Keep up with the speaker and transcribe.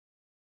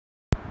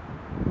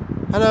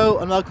Hello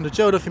and welcome to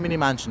Joe Duffy Mini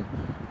Mansion.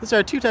 This is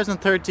our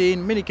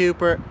 2013 Mini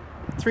Cooper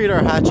 3-door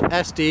hatch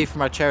SD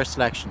from our cherished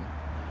selection.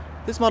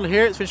 This model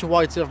here is finished in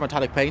white silver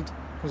metallic paint,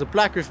 comes with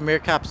black roof and mirror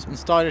caps and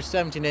stylish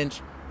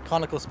 17-inch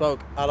conical spoke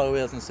alloy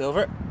wheels in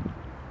silver.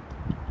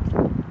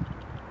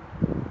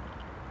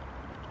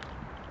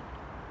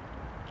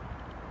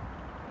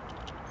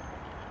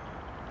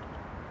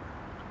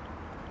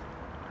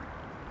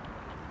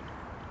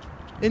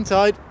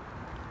 Inside,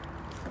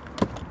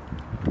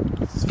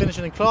 it's finished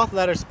in a cloth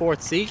leather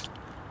sports seat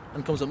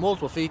and comes with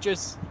multiple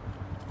features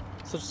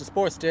such as a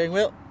sports steering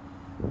wheel,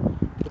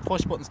 the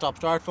push button stop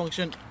start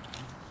function,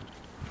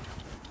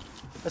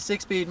 a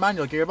 6-speed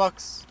manual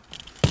gearbox,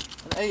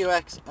 an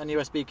AUX and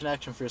USB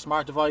connection for your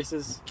smart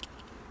devices,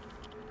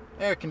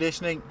 air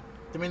conditioning,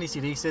 the mini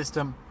CD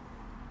system,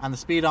 and the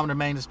speedometer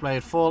main display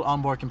with full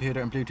onboard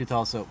computer and Bluetooth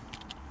also.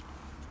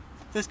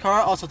 This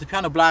car also has the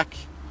piano black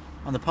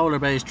and the polar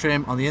beige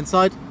trim on the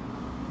inside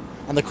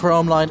and the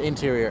chrome lined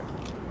interior.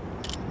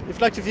 If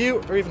you'd like to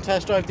view or even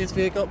test drive this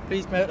vehicle,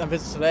 please come out and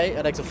visit us today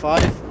at exit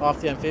 5 off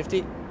the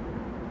M50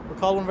 or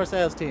call one of our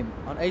sales team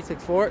on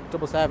 864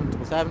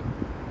 7777.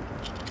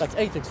 That's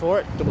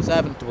 864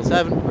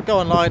 7777 or go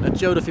online at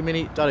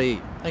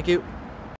joeduffymini.ie. Thank you.